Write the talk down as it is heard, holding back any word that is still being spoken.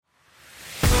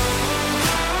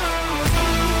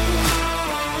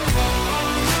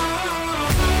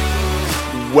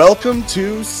Welcome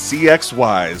to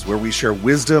CXWise, where we share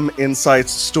wisdom,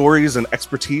 insights, stories, and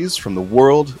expertise from the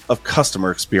world of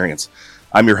customer experience.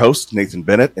 I'm your host, Nathan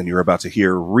Bennett, and you're about to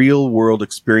hear real-world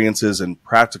experiences and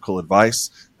practical advice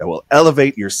that will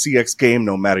elevate your CX game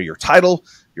no matter your title,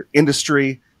 your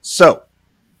industry. So,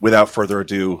 without further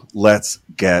ado, let's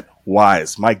get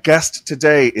wise. My guest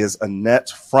today is Annette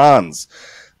Franz.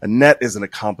 Annette is an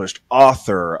accomplished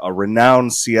author, a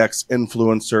renowned CX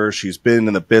influencer. She's been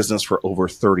in the business for over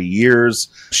 30 years.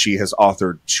 She has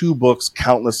authored 2 books,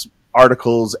 countless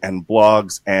articles and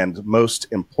blogs, and most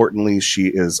importantly, she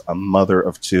is a mother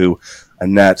of 2.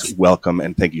 Annette, welcome,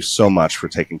 and thank you so much for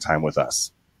taking time with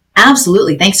us.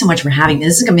 Absolutely. Thanks so much for having me.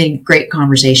 This is going to be a great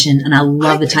conversation, and I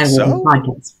love the title of the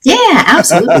podcast. Yeah,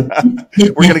 absolutely.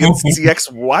 We're going to get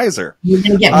CX wiser. You're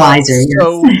going to get wiser.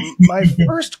 So my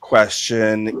first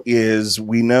question is,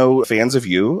 we know fans of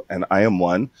you, and I am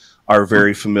one, are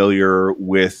very familiar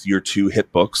with your 2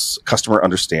 hit books, Customer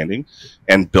Understanding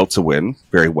and Built to Win,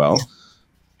 very well.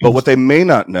 But what they may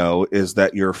not know is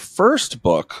that your first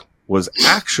book was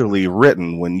actually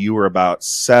written when you were about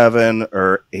 7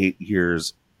 or 8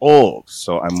 years old.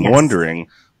 So I'm wondering,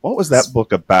 what was that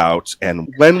book about,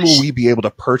 and when will we be able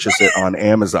to purchase it on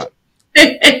Amazon?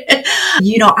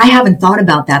 I haven't thought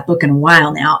about that book in a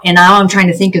while now, and now I'm trying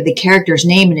to think of the character's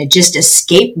name, and it just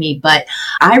escaped me. But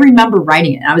I remember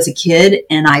writing it. I was a kid,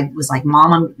 and I was like,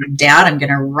 Dad, I'm going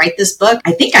to write this book.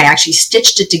 I think I actually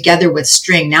stitched it together with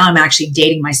string. Now I'm actually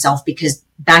dating myself, because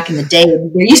back in the day,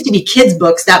 there used to be kids'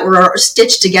 books that were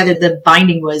stitched together. The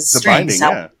binding was string.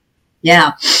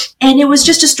 Yeah. And it was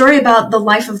just a story about the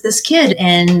life of this kid.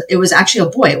 And it was actually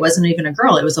a boy. It wasn't even a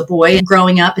girl. It was a boy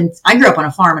growing up. And I grew up on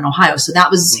a farm in Ohio. So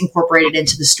that was incorporated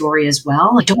into the story as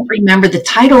well. I don't remember the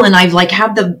title, and I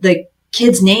have the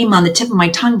kid's name on the tip of my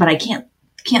tongue, but I can't.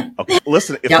 Okay.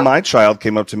 Listen, if my child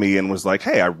came up to me and was like,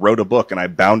 hey, I wrote a book and I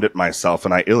bound it myself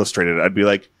and I illustrated it, I'd be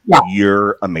like,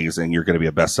 You're amazing. You're going to be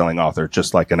a best-selling author,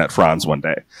 just like Annette Franz one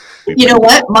day. You know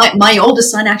what? My oldest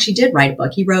son actually did write a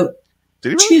book. He wrote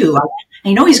 2.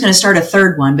 I know he's going to start a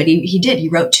 3rd one, but he did. He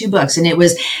wrote 2 books, and it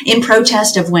was in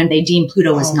protest of when they deemed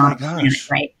Pluto was not a planet,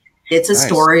 right? It's a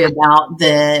story about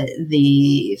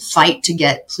the fight to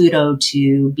get Pluto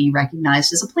to be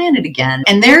recognized as a planet again.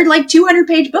 And they're like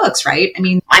 200-page books, right? I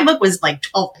mean, my book was like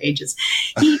 12 pages.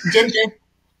 He did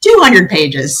 200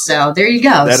 pages. So there you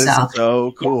go. That is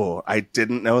so cool. I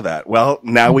didn't know that. Well,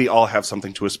 now we all have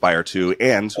something to aspire to,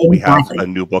 and we have a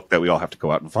new book that we all have to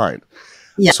go out and find.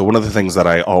 Yeah. So one of the things that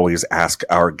I always ask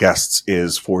our guests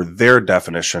is for their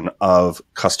definition of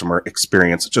customer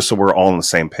experience, just so we're all on the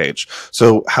same page.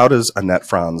 So how does Annette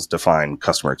Franz define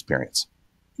customer experience?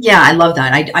 Yeah, I love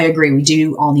that. I agree. We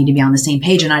do all need to be on the same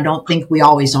page, and I don't think we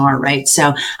always are, right?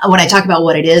 So when I talk about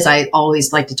what it is, I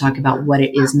always like to talk about what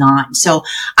it is not. So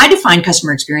I define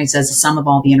customer experience as the sum of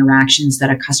all the interactions that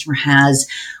a customer has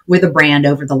with a brand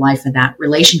over the life of that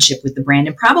relationship with the brand,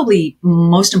 and probably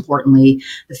most importantly,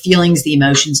 the feelings, the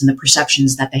emotions, and the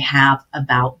perceptions that they have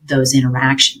about those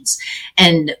interactions.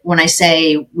 And when I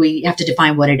say we have to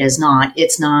define what it is not,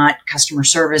 it's not customer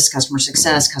service, customer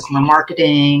success, customer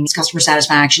marketing, customer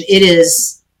satisfaction. It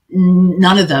is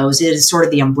none of those. It is sort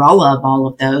of the umbrella of all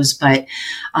of those. But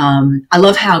I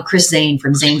love how Chris Zane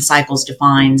from Zane Cycles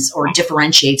defines or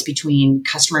differentiates between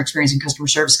customer experience and customer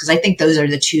service, because I think those are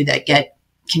the 2 that get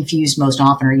confused most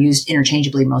often or used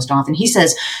interchangeably most often. He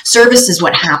says service is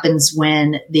what happens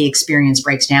when the experience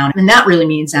breaks down. And that really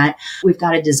means that we've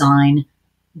got to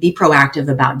be proactive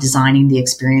about designing the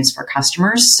experience for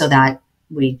customers so that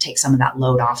we take some of that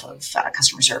load off of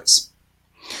customer service.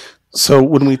 So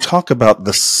when we talk about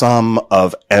the sum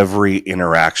of every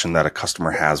interaction that a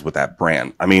customer has with that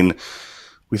brand, I mean,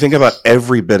 we think about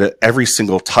every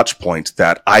single touch point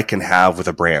that I can have with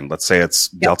a brand. Let's say it's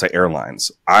Delta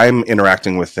Airlines. I'm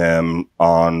interacting with them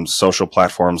on social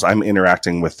platforms. I'm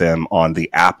interacting with them on the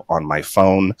app on my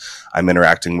phone. I'm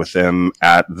interacting with them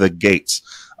at the gates,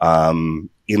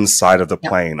 inside of the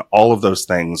plane, all of those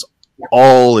things,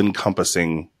 all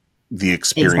encompassing the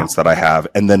experience that I have,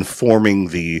 and then forming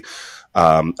the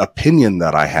opinion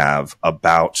that I have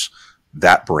about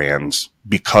that brand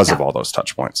because of all those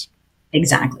touch points.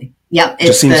 Exactly. Yep. It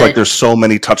just seems like there's so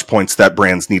many touch points that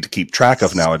brands need to keep track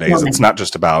of nowadays. It's not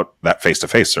just about that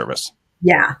face-to-face service.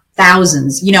 Yeah.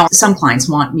 Thousands. Some clients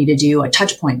want me to do a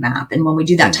touch point map. And when we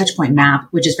do that touch point map,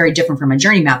 which is very different from a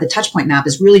journey map, the touch point map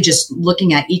is really just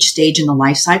looking at each stage in the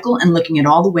life cycle and looking at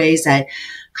all the ways that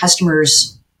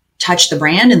customers touch the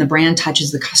brand and the brand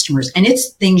touches the customers. And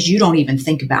it's things you don't even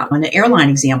think about. On the airline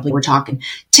example, we're talking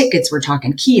tickets, we're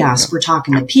talking kiosks, we're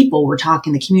talking the people, we're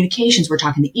talking the communications, we're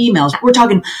talking the emails, we're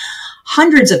talking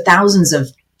hundreds of thousands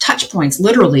of touch points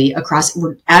literally across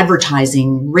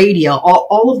advertising, radio,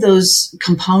 all of those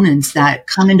components that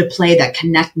come into play that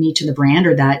connect me to the brand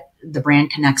or that the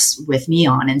brand connects with me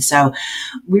on. And so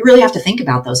we really have to think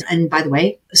about those. And by the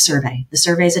way, the survey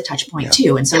is a touch point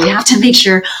too. And so we have to make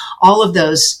sure all of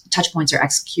those touch points are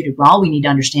executed well. We need to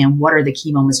understand what are the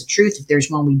key moments of truth. If there's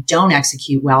one we don't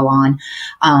execute well on,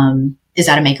 is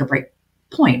that a make or break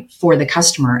point for the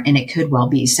customer? And it could well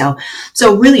be. So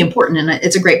really important. And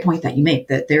it's a great point that you make,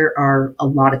 that there are a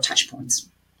lot of touch points.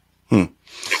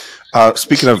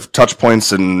 Speaking of touch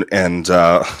points and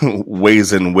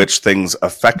ways in which things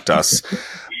affect us,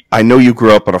 I know you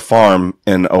grew up on a farm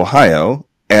in Ohio,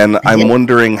 and I'm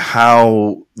wondering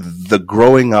how the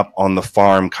growing up on the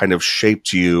farm kind of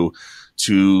shaped you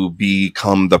to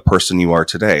become the person you are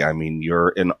today. I mean,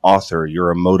 you're an author,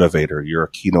 you're a motivator, you're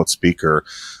a keynote speaker,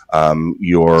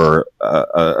 you're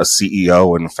a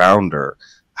CEO and founder.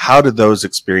 How did those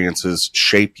experiences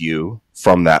shape you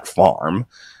from that farm?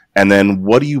 And then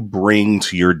what do you bring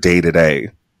to your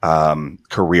day-to-day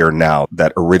career now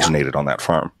that originated on that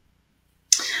farm?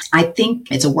 I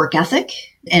think it's a work ethic.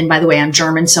 And by the way, I'm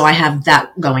German, so I have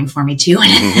that going for me too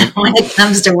when it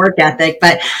comes to work ethic.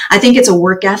 But I think it's a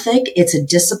work ethic. It's a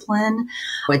discipline.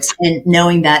 It's in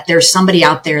knowing that there's somebody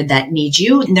out there that needs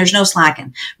you and there's no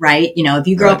slacking, right? You know, if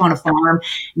you grow up on a farm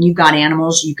and you've got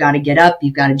animals, you've got to get up,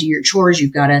 you've got to do your chores,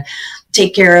 you've got to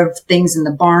take care of things in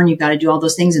the barn. You've got to do all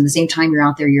those things. And at the same time, you're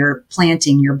out there, you're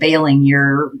planting, you're baling,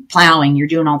 you're plowing, you're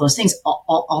doing all those things,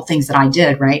 all things that I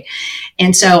did. Right.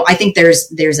 And so I think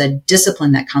there's a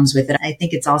discipline that comes with it. I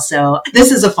think it's also,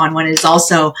 this is a fun one. It's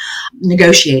also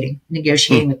negotiating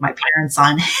with my parents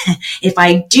on if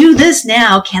I do this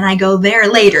now, can I go there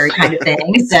later kind of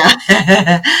thing. So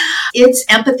it's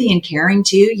empathy and caring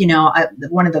too. You know,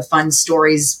 one of the fun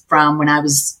stories from when I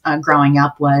was growing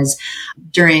up was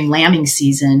during lambing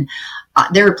season.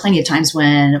 There were plenty of times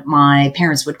when my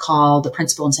parents would call the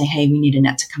principal and say, hey, we need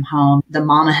Annette to come home. The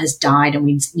mama has died and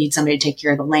we need somebody to take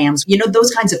care of the lambs. You know, those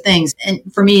kinds of things. And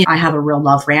for me, I have a real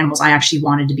love for animals. I actually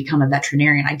wanted to become a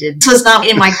veterinarian. I did. This was not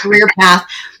in my career path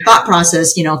thought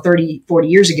process, 30, 40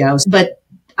 years ago. But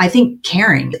I think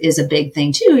caring is a big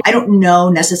thing too. I don't know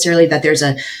necessarily that there's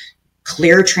a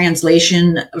clear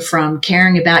translation from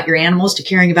caring about your animals to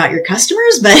caring about your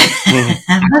customers, but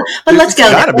but let's go.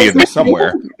 It's got to be in there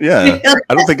somewhere. Yeah,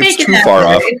 I don't think it's too far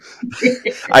off.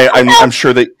 I'm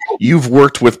sure that you've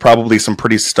worked with probably some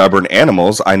pretty stubborn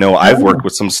animals. I know I've worked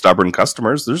with some stubborn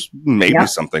customers. There's maybe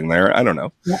something there. I don't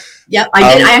know. Yeah,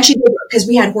 I did. I actually did, because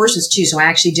we had horses too. So I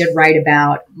actually did write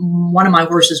about one of my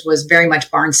horses was very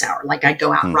much barn sour. Like I'd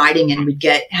go out riding and we'd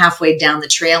get halfway down the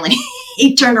trail and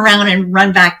he'd turn around and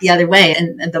run back the other way.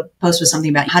 And the post was something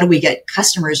about how do we get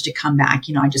customers to come back?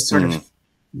 I just sort of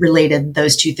related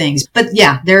those two things. But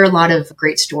yeah, there are a lot of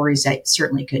great stories that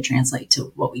certainly could translate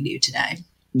to what we do today.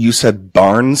 You said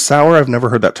barn sour? I've never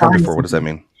heard that term before. What does that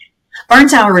mean? Barn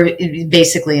sour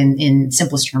basically in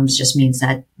simplest terms just means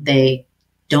that they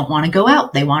don't want to go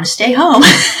out. They want to stay home.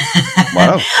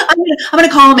 Wow. I'm going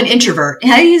to call him an introvert.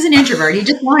 He's an introvert. He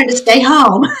just wanted to stay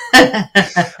home.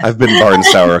 I've been barn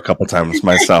sour a couple times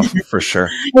myself, for sure.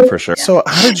 For sure. So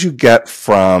how did you get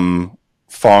from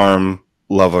farm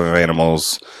love of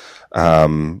animals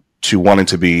to wanting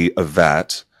to be a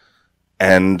vet?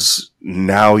 And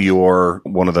now you're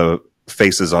one of the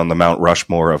faces on the Mount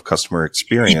Rushmore of customer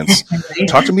experience.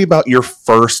 Talk to me about your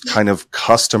first kind of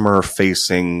customer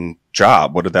facing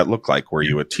job. What did that look like? Were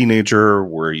you a teenager?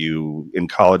 Were you in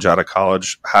college, out of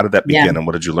college? How did that begin? And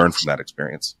what did you learn from that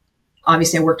experience?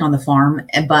 Obviously, I worked on the farm,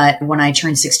 but when I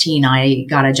turned 16, I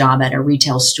got a job at a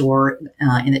retail store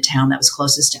in the town that was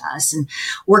closest to us and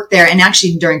worked there. And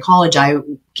actually, during college, I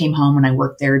came home and I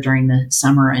worked there during the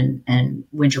summer and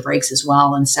winter breaks as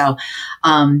well. And so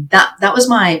that was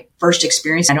my first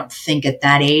experience. I don't think at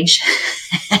that age,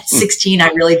 at 16, I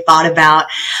really thought about,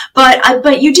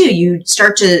 but you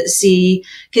start to see,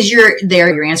 because you're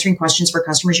there, you're answering questions for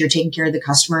customers, you're taking care of the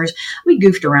customers. We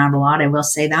goofed around a lot, I will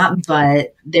say that,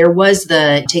 but there was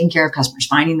the taking care of customers,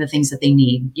 finding the things that they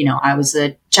need. I was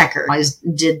a checker. I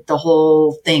did the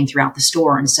whole thing throughout the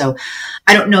store. And so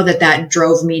I don't know that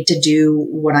drove me to do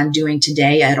what I'm doing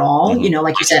today at all.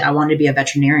 Like you said, I wanted to be a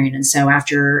veterinarian. And so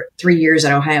after 3 years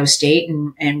at Ohio State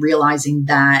and realizing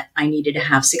that I needed to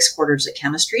have 6 quarters of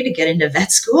chemistry to get into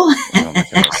vet school,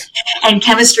 and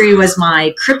chemistry was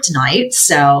my kryptonite.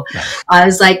 So I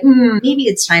was like, maybe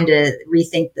it's time to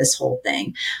rethink this whole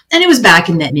thing. And it was back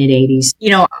in the mid 80s.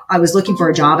 I was looking for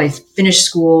a job. I finished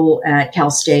school at Cal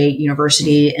State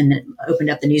University. loyalty, and then opened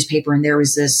up the newspaper, and there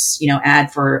was this,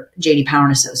 ad for J.D. Power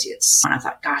and Associates. And I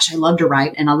thought, gosh, I love to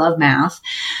write and I love math,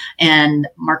 and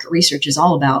market research is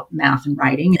all about math and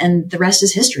writing, and the rest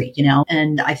is history,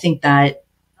 and I think that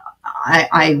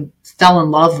I fell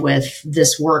in love with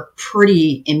this work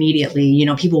pretty immediately.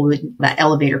 People would, that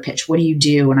elevator pitch, what do you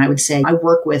do? And I would say, I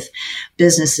work with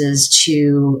businesses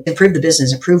to improve the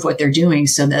business, improve what they're doing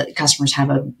so that customers have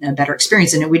a better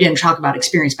experience. And we didn't talk about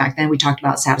experience back then. We talked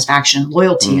about satisfaction and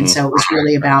loyalty. And so it was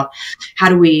really about how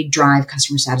do we drive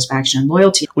customer satisfaction and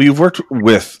loyalty? Well, you've worked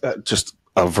with just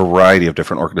a variety of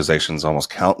different organizations, almost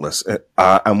countless.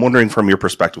 I'm wondering from your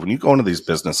perspective, when you go into these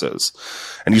businesses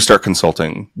and you start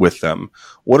consulting with them,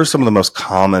 what are some of the most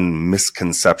common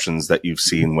misconceptions that you've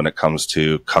seen when it comes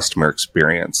to customer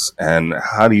experience? And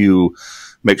how do you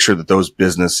make sure that those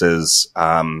businesses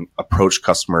approach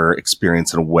customer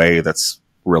experience in a way that's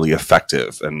really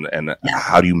effective? And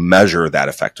how do you measure that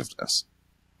effectiveness?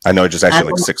 I know I just asked you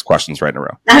like 6 questions right in a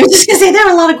row. I was just going to say there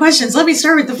are a lot of questions. Let me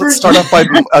start with the first. Let's start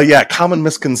off by, common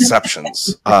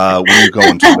misconceptions when you go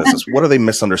into a business. What are they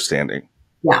misunderstanding?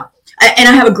 Yeah. And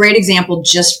I have a great example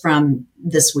just from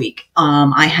this week.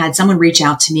 I had someone reach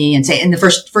out to me and say, and the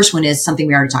first one is something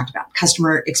we already talked about.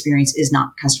 Customer experience is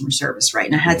not customer service, right?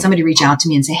 And I had somebody reach out to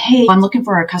me and say, hey, I'm looking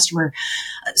for a customer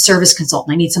service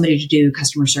consultant. I need somebody to do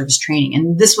customer service training.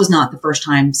 And this was not the first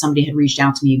time somebody had reached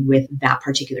out to me with that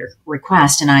particular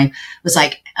request. And I was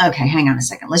like, okay, hang on a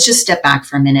second. Let's just step back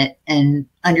for a minute and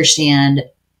understand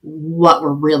what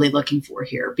we're really looking for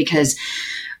here. Because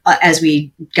as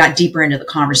we got deeper into the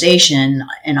conversation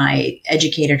and I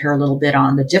educated her a little bit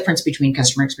on the difference between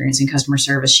customer experience and customer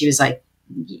service, she was like,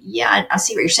 yeah, I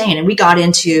see what you're saying. And we got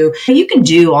into, you can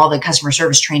do all the customer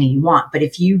service training you want, but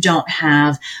if you don't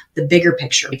have the bigger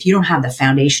picture, if you don't have the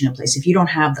foundation in place, if you don't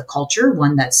have the culture,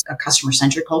 one that's a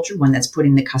customer-centric culture, one that's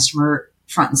putting the customer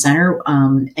front and center,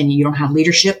 and you don't have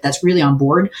leadership that's really on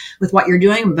board with what you're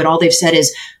doing, but all they've said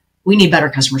is, we need better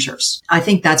customer service. I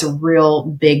think that's a real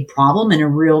big problem and a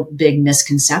real big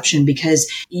misconception, because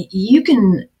you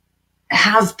can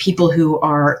have people who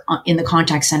are in the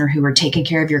contact center who are taking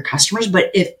care of your customers,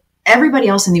 but if everybody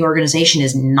else in the organization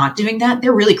is not doing that,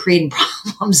 they're really creating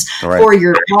problems for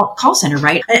your call center,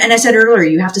 right? And I said earlier,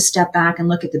 you have to step back and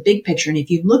look at the big picture. And if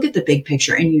you look at the big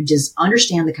picture and you just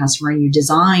understand the customer and you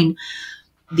design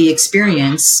the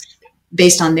experience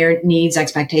based on their needs,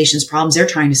 expectations, problems they're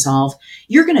trying to solve,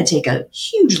 you're going to take a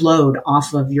huge load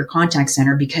off of your contact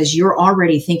center because you're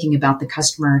already thinking about the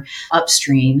customer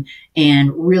upstream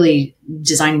and really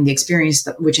designing the experience,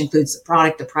 which includes the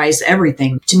product, the price,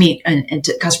 everything to meet and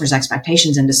to customers'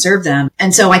 expectations and to serve them.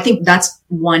 And so I think that's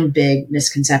one big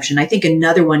misconception. I think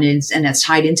another one is, and that's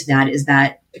tied into that, is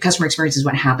that customer experience is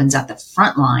what happens at the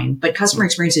front line, but customer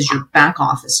experience is your back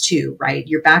office too, right?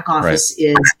 Your back office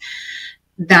is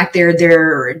back there.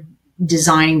 They're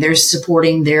designing, they're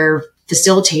supporting, they're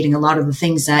facilitating a lot of the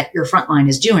things that your frontline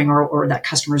is doing or that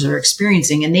customers are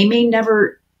experiencing. And they may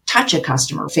never touch a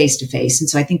customer face to face. And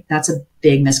so I think that's a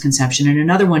big misconception. And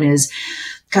another one is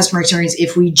customer experience.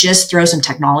 If we just throw some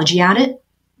technology at it,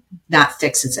 that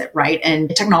fixes it, right?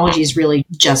 And technology is really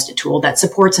just a tool that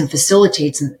supports and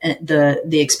facilitates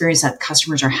the experience that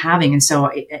customers are having. And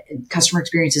so customer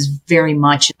experience is very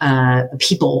much a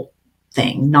people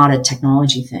thing, not a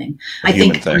technology thing. I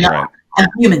think a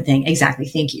human thing. Exactly.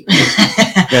 Thank you.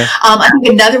 I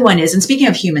think another one is, and speaking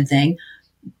of human thing,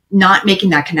 not making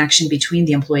that connection between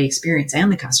the employee experience and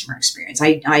the customer experience.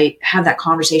 I have that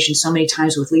conversation so many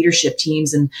times with leadership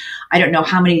teams, and I don't know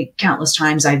how many countless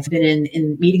times I've been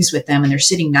in meetings with them and they're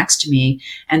sitting next to me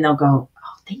and they'll go,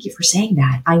 oh, thank you for saying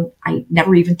that. I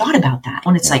never even thought about that.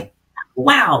 And it's like,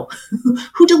 wow,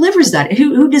 who delivers that?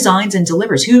 Who designs and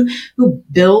delivers? Who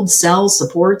builds, sells,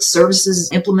 supports, services,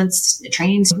 implements,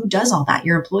 trains? Who does all that?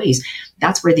 Your employees.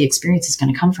 That's where the experience is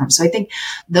going to come from. So I think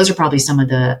those are probably some of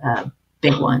the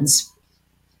big ones.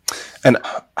 And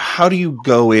how do you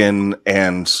go in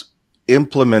and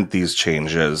implement these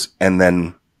changes and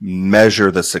then measure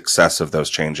the success of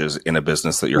those changes in a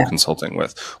business that you're consulting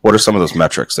with? What are some of those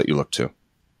metrics that you look to?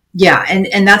 Yeah.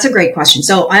 And that's a great question.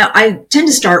 So I tend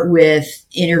to start with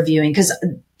interviewing, because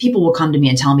people will come to me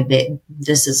and tell me that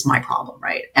this is my problem,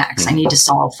 right? X, I need to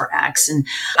solve for X. And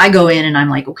I go in and I'm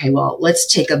like, okay, well,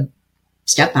 let's take a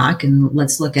step back and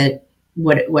let's look at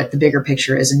what the bigger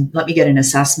picture is, and let me get an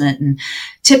assessment. And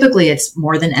typically it's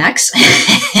more than X.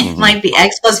 It might be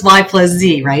X plus Y plus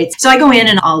Z, right? So I go in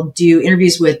and I'll do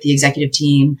interviews with the executive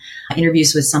team,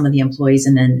 interviews with some of the employees,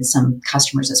 and then some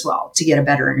customers as well to get a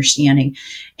better understanding.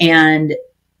 And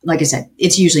like I said,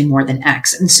 it's usually more than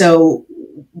X. And so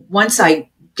once I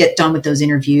get done with those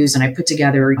interviews and I put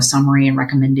together a summary and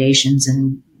recommendations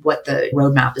and what the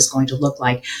roadmap is going to look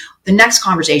like. The next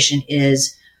conversation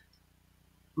is,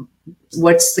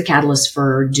 what's the catalyst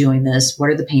for doing this? What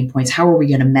are the pain points? How are we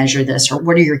going to measure this? Or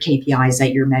what are your KPIs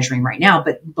that you're measuring right now?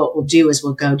 But what we'll do is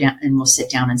we'll go down and we'll sit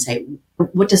down and say,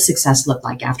 what does success look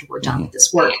like after we're done with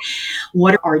this work?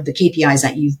 What are the KPIs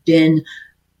that you've been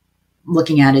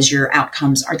looking at as your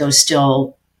outcomes? Are those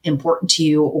still important to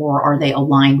you, or are they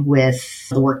aligned with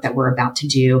the work that we're about to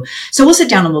do? So we'll sit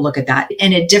down and we'll look at that.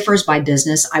 And it differs by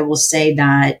business. I will say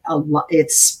that a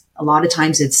lot of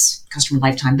times it's customer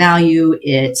lifetime value,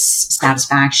 it's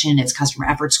satisfaction, it's customer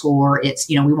effort score. It's,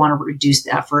 we want to reduce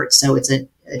the effort, so it's an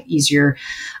easier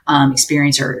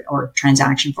experience or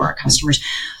transaction for our customers.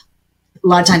 A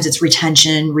lot of times it's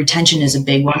retention. Retention is a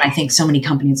big one. I think so many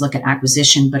companies look at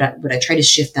acquisition, but I try to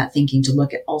shift that thinking to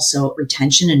look at also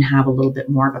retention and have a little bit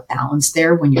more of a balance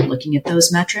there when you're looking at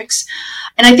those metrics.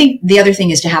 And I think the other thing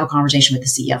is to have a conversation with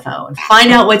the CFO and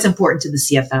find out what's important to the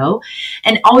CFO,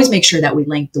 and always make sure that we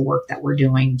link the work that we're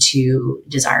doing to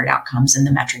desired outcomes and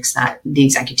the metrics that the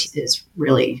executive is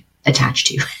really attached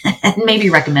to, and maybe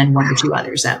recommend one or two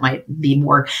others that might be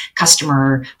more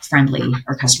customer friendly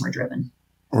or customer driven.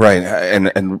 Right.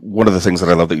 And one of the things that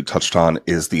I love that you touched on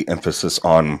is the emphasis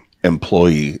on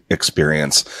employee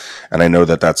experience. And I know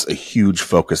that that's a huge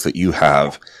focus that you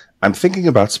have. I'm thinking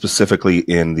about specifically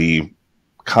in the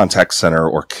contact center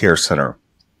or care center.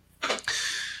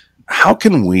 How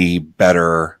can we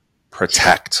better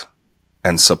protect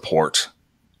and support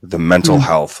the mental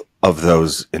health of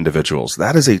those individuals?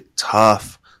 That is a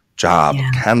tough job,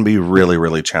 can be really,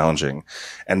 really challenging.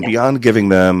 And beyond giving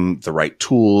them the right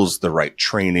tools, the right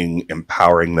training,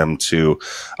 empowering them to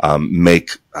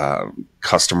make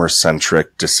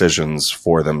customer-centric decisions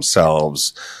for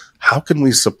themselves, how can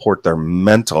we support their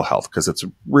mental health? Because it's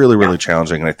really, really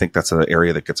challenging. And I think that's an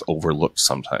area that gets overlooked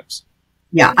sometimes.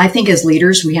 Yeah. I think as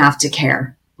leaders, we have to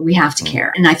care. We have to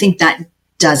care. And I think that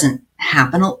doesn't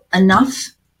happen enough.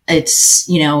 It's,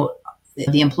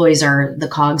 the employees are the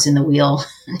cogs in the wheel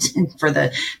for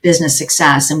the business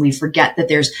success. And we forget that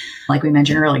there's, like we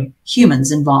mentioned earlier,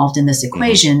 humans involved in this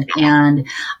equation. And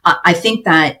I think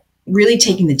that really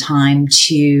taking the time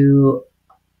to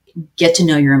get to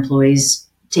know your employees,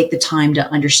 take the time to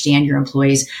understand your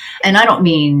employees. And I don't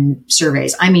mean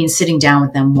surveys. I mean sitting down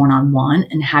with them one-on-one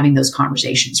and having those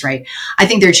conversations, right? I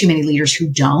think there are too many leaders who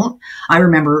don't. I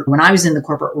remember when I was in the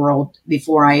corporate world,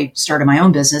 before I started my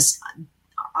own business,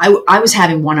 I was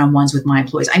having one-on-ones with my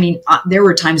employees. I mean, there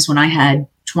were times when I had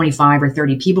 25 or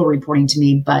 30 people reporting to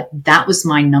me, but that was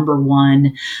my number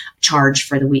one charge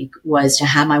for the week, was to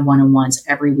have my one-on-ones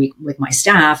every week with my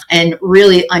staff and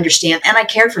really understand. And I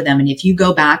cared for them. And if you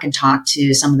go back and talk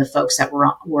to some of the folks that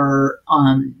were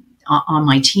on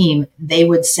my team, they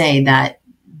would say that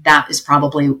is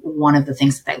probably one of the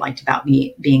things that they liked about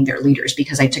me being their leaders,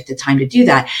 because I took the time to do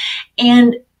that.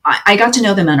 And I got to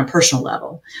know them on a personal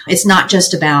level. It's not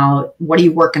just about what are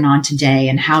you working on today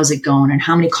and how's it going and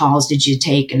how many calls did you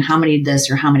take and how many of this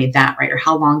or how many of that, right? Or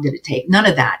how long did it take? None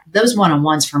of that. Those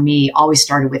one-on-ones for me always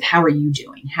started with, how are you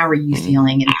doing? How are you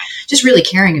feeling? And just really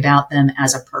caring about them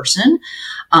as a person.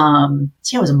 I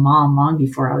was a mom long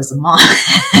before I was a mom.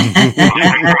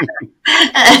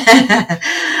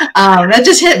 That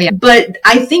just hit me. But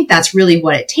I think that's really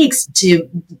what it takes to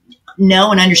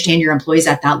know and understand your employees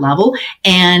at that level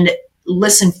and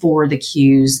listen for the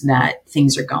cues that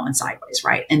things are going sideways,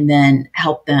 right? And then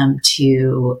help them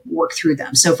to work through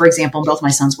them. So for example, both my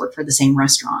sons work for the same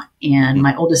restaurant, and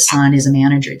my oldest son is a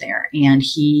manager there, and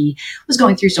he was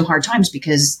going through some hard times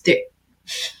because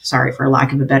sorry for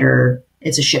lack of a better,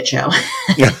 it's a shit show.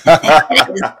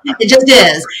 It just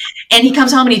is. And he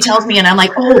comes home and he tells me, and I'm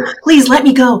like, oh, please let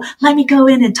me go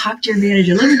in and talk to your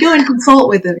manager. Let me go and consult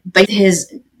with him. But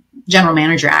his general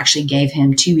manager actually gave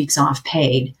him 2 weeks off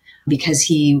paid because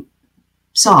he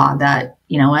saw that,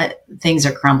 things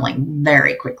are crumbling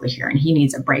very quickly here and he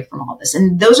needs a break from all this.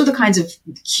 And those are the kinds of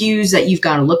cues that you've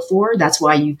got to look for. That's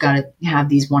why you've got to have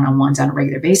these one-on-ones on a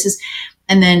regular basis,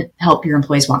 and then help your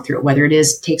employees walk through it, whether it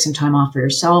is take some time off for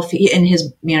yourself. And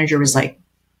his manager was like,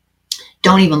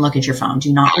 don't even look at your phone.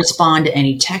 Do not respond to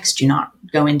any text. Do not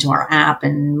go into our app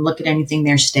and look at anything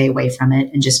there. Stay away from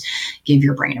it and just give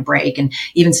your brain a break. And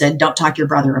even said, don't talk to your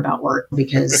brother about work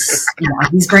because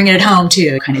he's bringing it home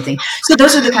too, kind of thing. So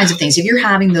those are the kinds of things. If you're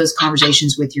having those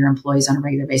conversations with your employees on a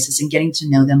regular basis and getting to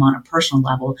know them on a personal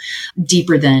level,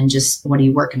 deeper than just what are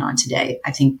you working on today,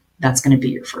 I think that's going to be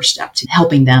your first step to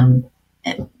helping them.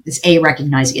 It's A,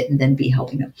 recognizing it, and then B,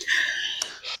 helping them.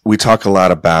 We talk a lot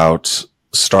about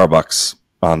Starbucks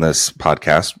on this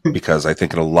podcast because I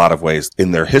think in a lot of ways,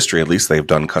 in their history, at least, they've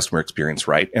done customer experience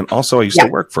right. And also, I used to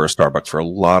work for a Starbucks for a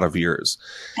lot of years.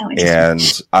 And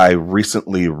I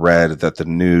recently read that the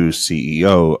new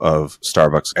CEO of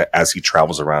Starbucks, as he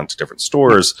travels around to different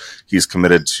stores, he's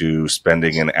committed to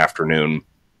spending an afternoon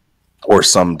or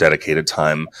some dedicated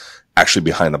time actually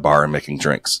behind the bar and making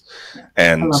drinks.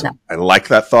 And I like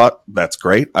that thought. That's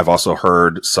great. I've also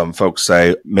heard some folks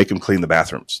say, make them clean the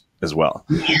bathrooms as well,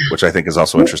 which I think is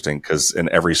also interesting because in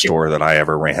every store that I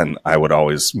ever ran, I would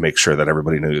always make sure that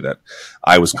everybody knew that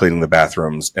I was cleaning the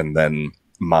bathrooms, and then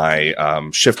my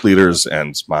shift leaders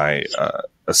and my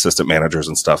assistant managers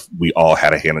and stuff, we all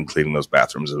had a hand in cleaning those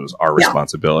bathrooms. It was our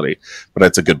responsibility. But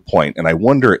that's a good point. And I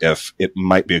wonder if it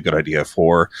might be a good idea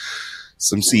for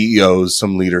some CEOs,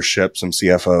 some leadership, some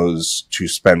CFOs to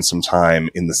spend some time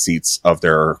in the seats of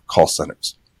their call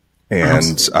centers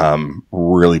and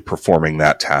really performing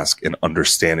that task and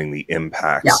understanding the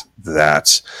impact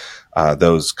that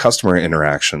those customer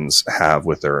interactions have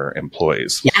with their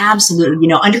employees. Yeah, absolutely. You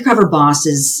know, undercover boss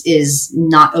is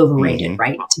not overrated,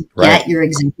 right? To get your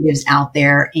executives out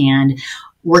there and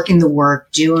working the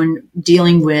work,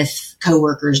 dealing with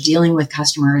coworkers, dealing with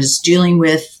customers, dealing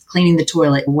with cleaning the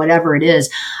toilet, whatever it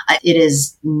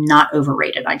is not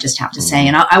overrated. I just have to say.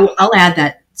 And I'll add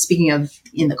that, speaking of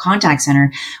in the contact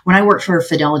center, when I worked for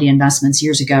Fidelity Investments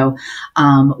years ago,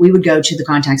 we would go to the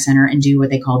contact center and do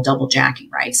what they call double jacking,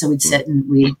 right? So we'd sit and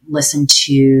we'd listen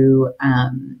to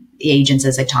the agents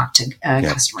as they talk to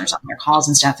customers on their calls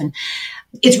and stuff. And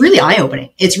it's really eye-opening.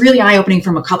 It's really eye-opening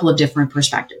from a couple of different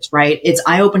perspectives, right? It's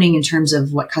eye-opening in terms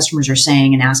of what customers are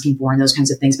saying and asking for and those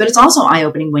kinds of things. But it's also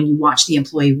eye-opening when you watch the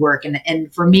employee work.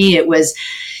 And for me, it was,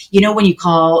 you know, when you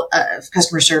call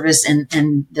customer service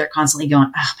and they're constantly going,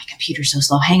 oh, my computer's so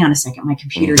slow. Hang on a second. My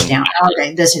computer's down.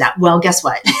 Okay, this or that. Well, guess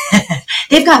what?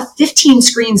 They've got 15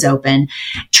 screens open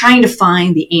trying to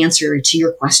find the answer to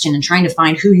your question and trying to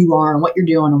find who you are and what you're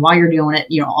doing and why you're doing it,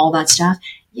 you know, all that stuff.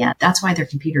 Yeah, that's why their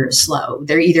computer is slow.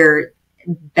 They're either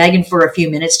begging for a few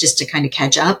minutes just to kind of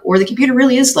catch up, or the computer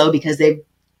really is slow because they've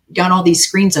got all these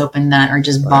screens open that are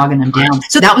just bogging them down.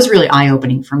 So that was really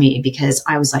eye-opening for me because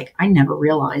I was like, I never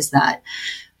realized that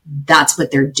that's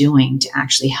what they're doing to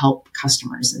actually help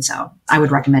customers. And so I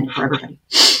would recommend it for everybody.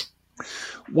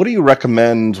 What do you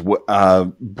recommend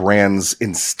brands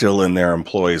instill in their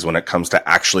employees when it comes to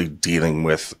actually dealing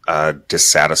with a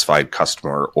dissatisfied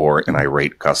customer or an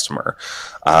irate customer?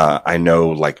 I know,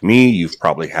 like me, you've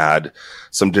probably had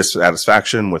some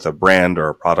dissatisfaction with a brand or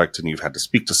a product, and you've had to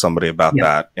speak to somebody about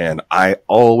that. And I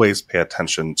always pay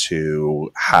attention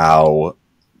to how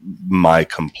my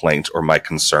complaint or my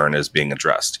concern is being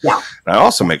addressed. And I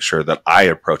also make sure that I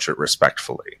approach it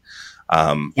respectfully.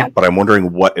 But I'm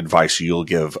wondering what advice you'll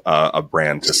give a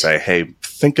brand to say, hey,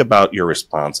 think about your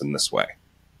response in this way.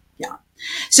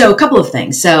 So a couple of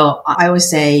things. So I always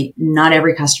say not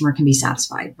every customer can be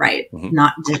satisfied, right?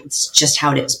 It's just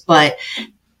how it is, but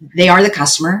they are the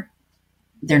customer.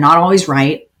 They're not always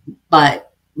right,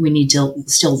 but we need to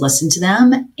still listen to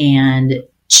them and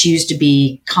choose to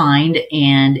be kind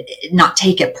and not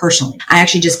take it personally. I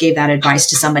actually just gave that advice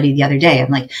to somebody the other day.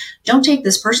 I'm like, don't take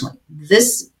this personally.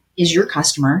 This is your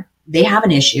customer. They have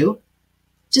an issue.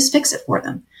 Just fix it for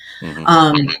them.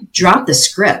 Drop the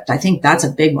script. I think that's a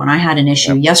big one. I had an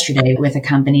issue yesterday with a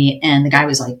company and the guy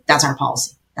was like, that's our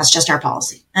policy. That's just our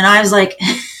policy. And I was like,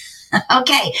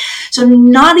 okay. So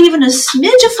not even a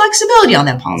smidge of flexibility on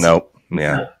that policy.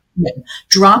 Nope.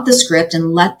 Drop the script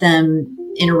and let them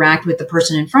interact with the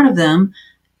person in front of them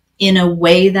in a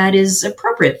way that is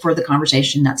appropriate for the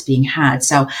conversation that's being had.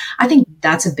 So I think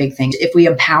that's a big thing. If we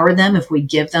empower them, if we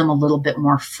give them a little bit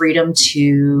more freedom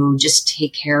to just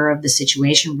take care of the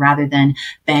situation rather than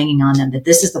banging on them that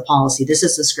this is the policy, this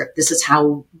is the script, this is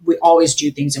how we always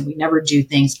do things and we never do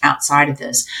things outside of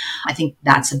this. I think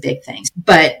that's a big thing.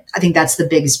 But I think that's the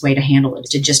biggest way to handle it, is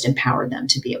to just empower them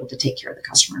to be able to take care of the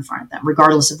customer in front of them.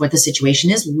 Regardless of what the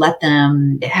situation is, let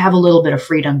them have a little bit of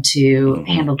freedom to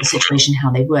handle the situation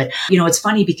how they would. You know, it's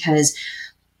funny because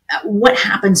what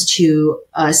happens to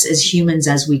us as humans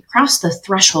as we cross the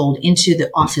threshold into the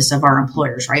office of our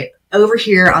employers, right? Over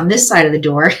here on this side of the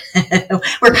door,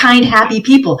 we're kind, happy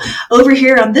people. Over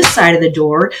here on this side of the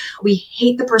door, we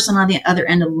hate the person on the other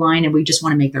end of the line and we just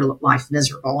want to make their life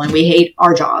miserable. And we hate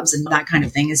our jobs and that kind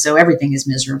of thing. And so everything is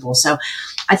miserable. So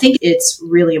I think it's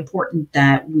really important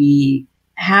that we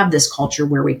have this culture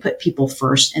where we put people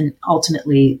first. And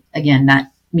ultimately, again,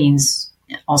 that means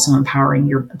also empowering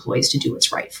your employees to do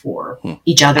what's right for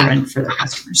each other and for their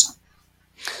customers.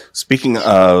 Speaking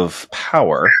of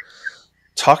power,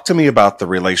 Talk to me about the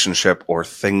relationship or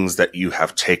things that you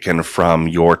have taken from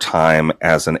your time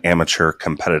as an amateur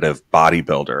competitive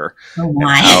bodybuilder, Oh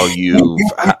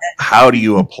and how do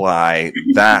you apply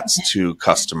that to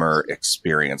customer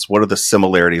experience? What are the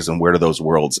similarities and where do those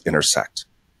worlds intersect?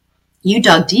 You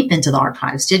dug deep into the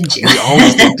archives, didn't you? We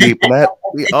always dig deep, Annette.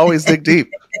 We always dig deep.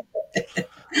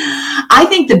 I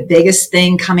think the biggest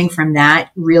thing coming from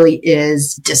that really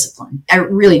is discipline. I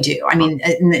really do. I mean,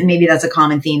 maybe that's a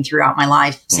common theme throughout my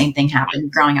life. Same thing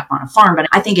happened growing up on a farm, but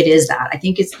I think it is that. I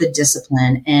think it's the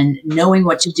discipline and knowing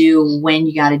what to do when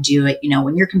you got to do it. You know,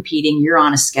 when you're competing, you're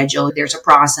on a schedule, there's a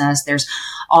process, there's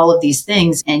all of these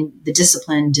things, and the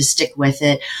discipline to stick with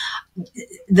it.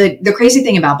 The crazy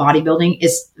thing about bodybuilding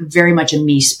is very much a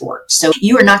me sport. So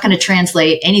you are not going to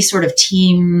translate any sort of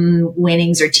team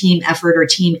winnings or team effort or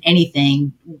team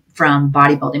anything from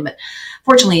bodybuilding. But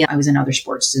fortunately, I was in other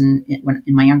sports in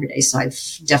my younger days, so I've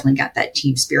definitely got that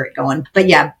team spirit going. But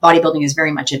yeah, bodybuilding is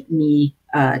very much a me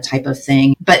type of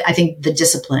thing. But I think the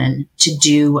discipline to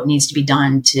do what needs to be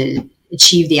done to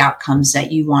achieve the outcomes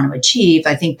that you want to achieve,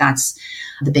 I think that's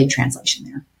the big translation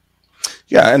there.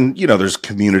 Yeah. And, there's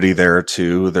community there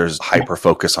too. There's hyper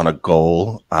focus on a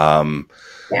goal.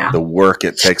 The work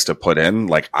it takes to put in,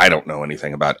 like, I don't know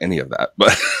anything about any of that,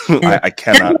 but I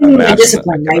cannot imagine.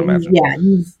 Discipline, right? Yeah,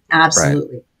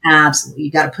 absolutely. Right. Absolutely.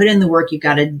 You got to put in the work. You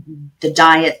got the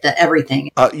diet, the everything.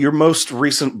 Your most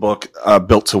recent book,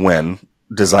 Built to Win,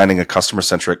 Designing a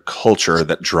Customer-Centric Culture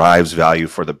That Drives Value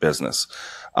for the Business.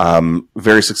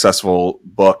 Very successful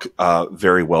book,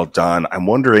 very well done. I'm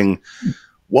wondering,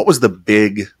 what was the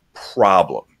big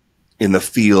problem in the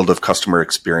field of customer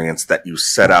experience that you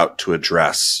set out to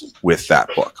address with that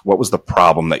book? What was the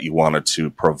problem that you wanted to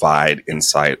provide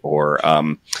insight or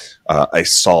a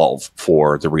solve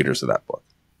for the readers of that book?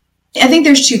 I think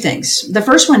there's two things. The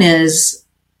first one is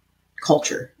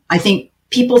culture. I think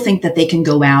people think that they can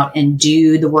go out and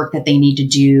do the work that they need to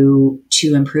do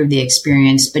to improve the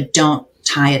experience, but don't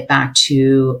tie it back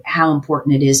to how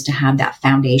important it is to have that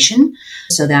foundation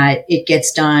so that it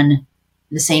gets done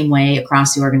the same way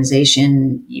across the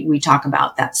organization. We talk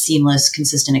about that seamless,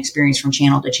 consistent experience from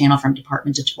channel to channel, from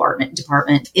department to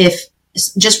department. If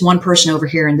just one person over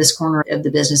here in this corner of the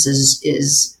business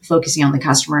is focusing on the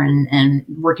customer and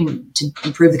working to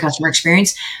improve the customer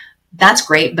experience, that's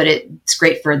great, but it's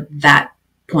great for that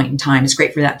point in time. It's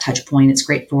great for that touch point. It's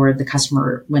great for the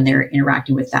customer when they're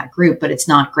interacting with that group, but it's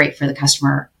not great for the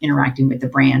customer interacting with the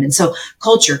brand. And so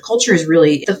culture is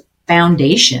really the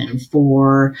foundation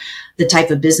for the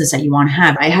type of business that you want to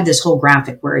have. I had this whole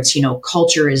graphic where it's,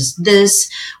 culture is this,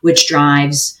 which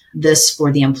drives this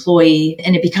for the employee,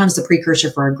 and it becomes the precursor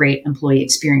for a great employee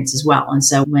experience as well. And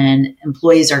so when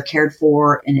employees are cared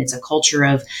for and it's a culture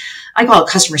of, I call it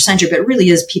customer-centric, but it really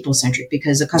is people-centric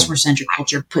because a customer-centric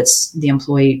culture puts the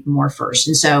employee more first.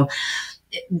 And so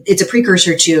it's a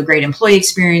precursor to a great employee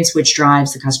experience, which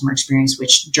drives the customer experience,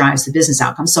 which drives the business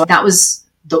outcome. So that was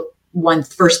the one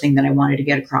first thing that I wanted to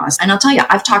get across. And I'll tell you,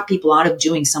 I've talked people out of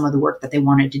doing some of the work that they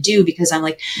wanted to do because I'm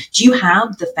like, do you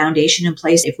have the foundation in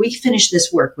place? If we finish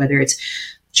this work, whether it's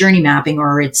journey mapping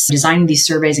or it's designing these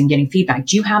surveys and getting feedback,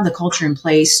 do you have the culture in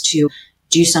place to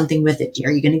do something with it?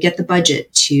 Are you going to get the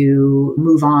budget to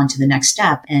move on to the next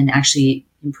step and actually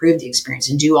improve the experience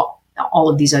and do all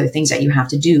of these other things that you have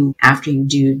to do after you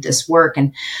do this work?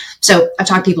 And so I've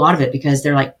talked people out of it because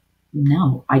they're like,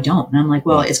 no, I don't. And I'm like,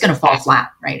 well, it's going to fall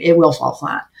flat, right? It will fall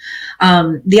flat.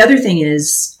 The other thing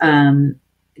is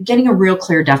getting a real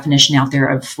clear definition out there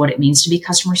of what it means to be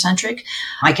customer-centric.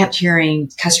 I kept hearing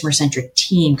customer-centric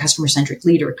team, customer-centric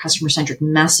leader, customer-centric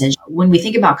message. When we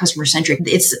think about customer-centric,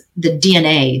 it's the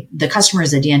DNA. The customer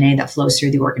is the DNA that flows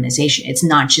through the organization. It's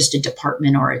not just a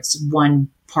department or it's one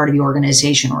part of the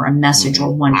organization or a message or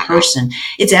one person.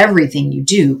 It's everything you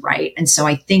do, right? And so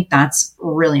I think that's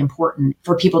really important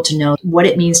for people to know what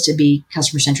it means to be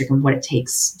customer-centric and what it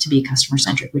takes to be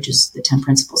customer-centric, which is the 10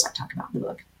 principles I talk about in the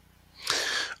book.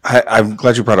 I'm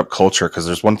glad you brought up culture because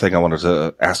there's one thing I wanted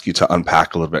to ask you to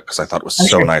unpack a little bit because I thought it was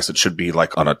so nice. It should be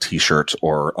like on a t-shirt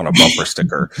or on a bumper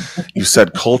sticker. You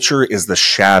said culture is the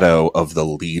shadow of the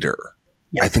leader.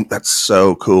 Yeah. I think that's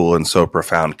so cool and so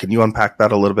profound. Can you unpack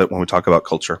that a little bit when we talk about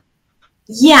culture?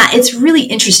 Yeah, it's really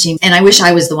interesting. And I wish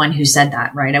I was the one who said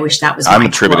that, right? I wish that was I'm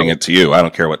attributing it to you. I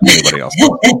don't care what anybody else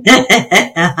does.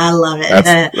 I love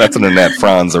it. That's an Annette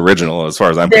Franz original as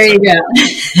far as I'm concerned. There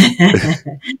you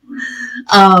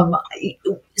go.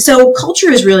 So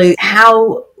culture is really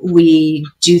how we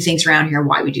do things around here,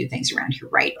 why we do things around here,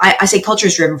 right? I say culture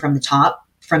is driven from the top,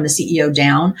 from the CEO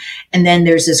down. And then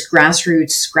there's this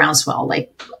grassroots groundswell.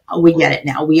 Like, we get it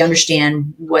now. We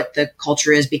understand what the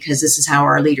culture is because this is how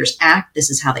our leaders act. This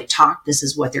is how they talk. This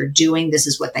is what they're doing. This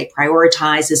is what they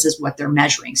prioritize. This is what they're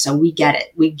measuring. So we get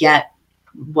it. We get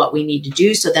what we need to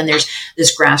do. So then there's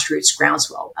this grassroots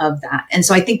groundswell of that. And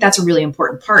so I think that's a really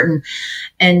important part.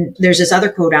 And there's this other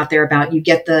quote out there about you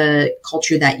get the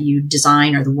culture that you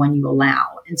design or the one you allow.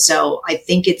 And so I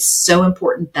think it's so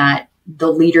important that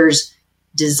the leaders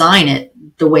design it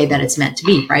the way that it's meant to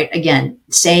be, right? Again,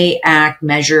 say, act,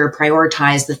 measure,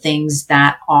 prioritize the things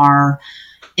that are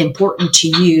important to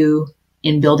you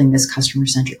in building this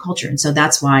customer-centric culture. And so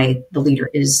that's why the leader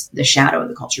is the shadow of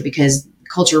the culture, because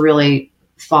culture really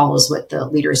follows what the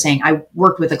leader is saying. I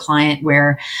worked with a client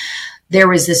where there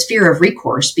was this fear of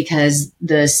recourse because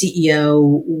the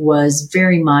CEO was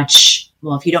very much,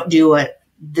 well, if you don't do it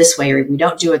this way or if we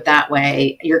don't do it that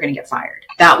way, you're going to get fired.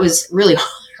 That was really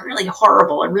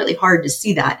horrible and really hard to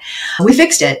see that. We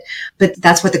fixed it, but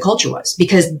that's what the culture was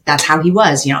because that's how he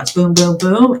was. You know, it's boom, boom,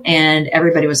 boom. And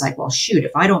everybody was like, well, shoot,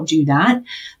 if I don't do that,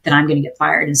 then I'm going to get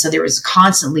fired. And so there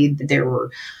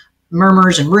were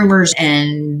murmurs and rumors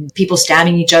and people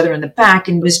stabbing each other in the back.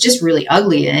 And it was just really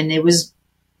ugly. And it was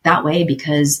that way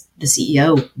because the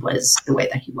CEO was the way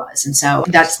that he was. And so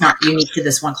that's not unique to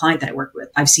this one client that I worked with.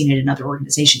 I've seen it in other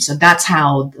organizations. So that's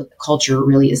how the culture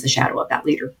really is the shadow of that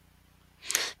leader.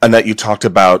 Annette, you talked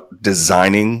about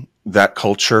designing that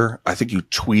culture. I think you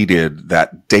tweeted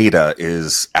that data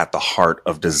is at the heart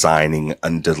of designing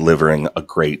and delivering a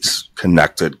great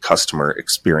connected customer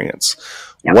experience.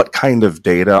 Yep. What kind of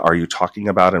data are you talking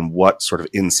about, and what sort of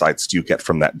insights do you get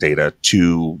from that data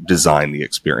to design the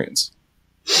experience?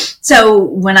 So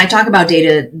when I talk about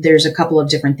data, there's a couple of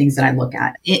different things that I look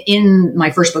at. In my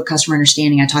first book, Customer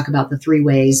Understanding, I talk about the 3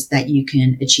 ways that you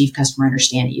can achieve customer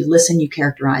understanding. You listen, you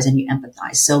characterize, and you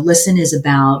empathize. So listen is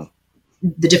about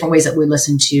the different ways that we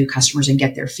listen to customers and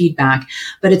get their feedback,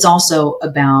 but it's also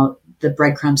about the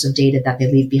breadcrumbs of data that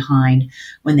they leave behind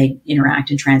when they interact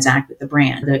and transact with the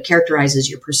brand. That characterizes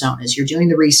your personas. You're doing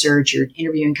the research, you're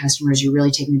interviewing customers, you're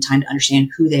really taking the time to understand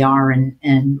who they are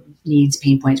and needs,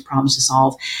 pain points, problems to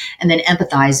solve. And then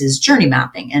empathize is journey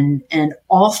mapping. And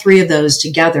all 3 of those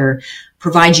together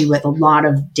provide you with a lot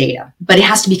of data, but it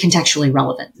has to be contextually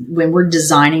relevant. When we're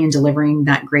designing and delivering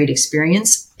that great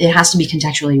experience, it has to be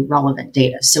contextually relevant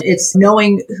data. So it's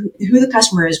knowing who the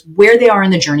customer is, where they are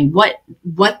in the journey,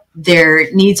 what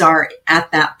their needs are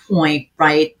at that point,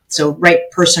 right? So right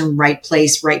person, right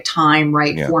place, right time,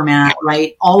 right format,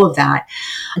 right? All of that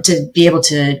to be able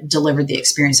to deliver the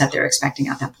experience that they're expecting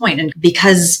at that point. And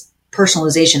because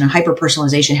personalization and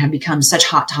hyper-personalization have become such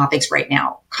hot topics right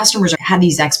now, customers have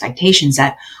these expectations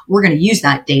that we're going to use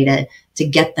that data to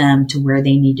get them to where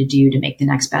they need to do to make the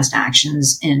next best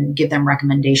actions and give them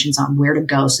recommendations on where to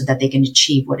go so that they can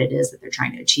achieve what it is that they're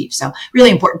trying to achieve. So really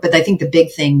important. But I think the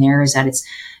big thing there is that it's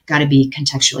got to be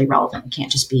contextually relevant. It can't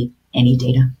just be any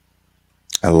data.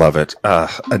 I love it.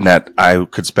 Annette, I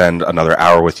could spend another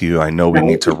hour with you. I know we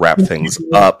need to wrap things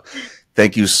up.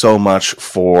 Thank you so much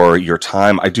for your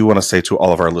time. I do want to say to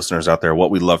all of our listeners out there, what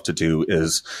we love to do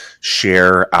is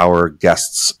share our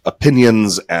guests'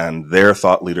 opinions and their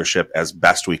thought leadership as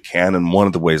best we can. And one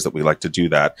of the ways that we like to do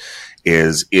that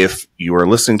is if you are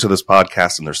listening to this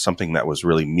podcast and there's something that was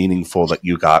really meaningful that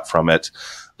you got from it,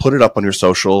 put it up on your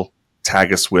social,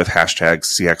 tag us with hashtag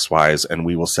CXWise, and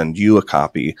we will send you a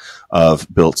copy of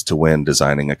Built to Win,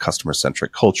 Designing a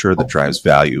Customer-Centric Culture that drives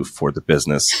value for the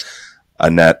business.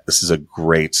 Annette, this is a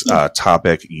great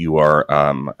topic. You are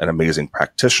an amazing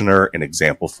practitioner, an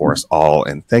example for us all.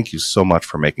 And thank you so much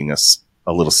for making us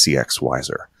a little CX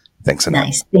wiser. Thanks, Annette.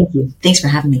 Nice. Thank you. Thanks for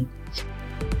having me.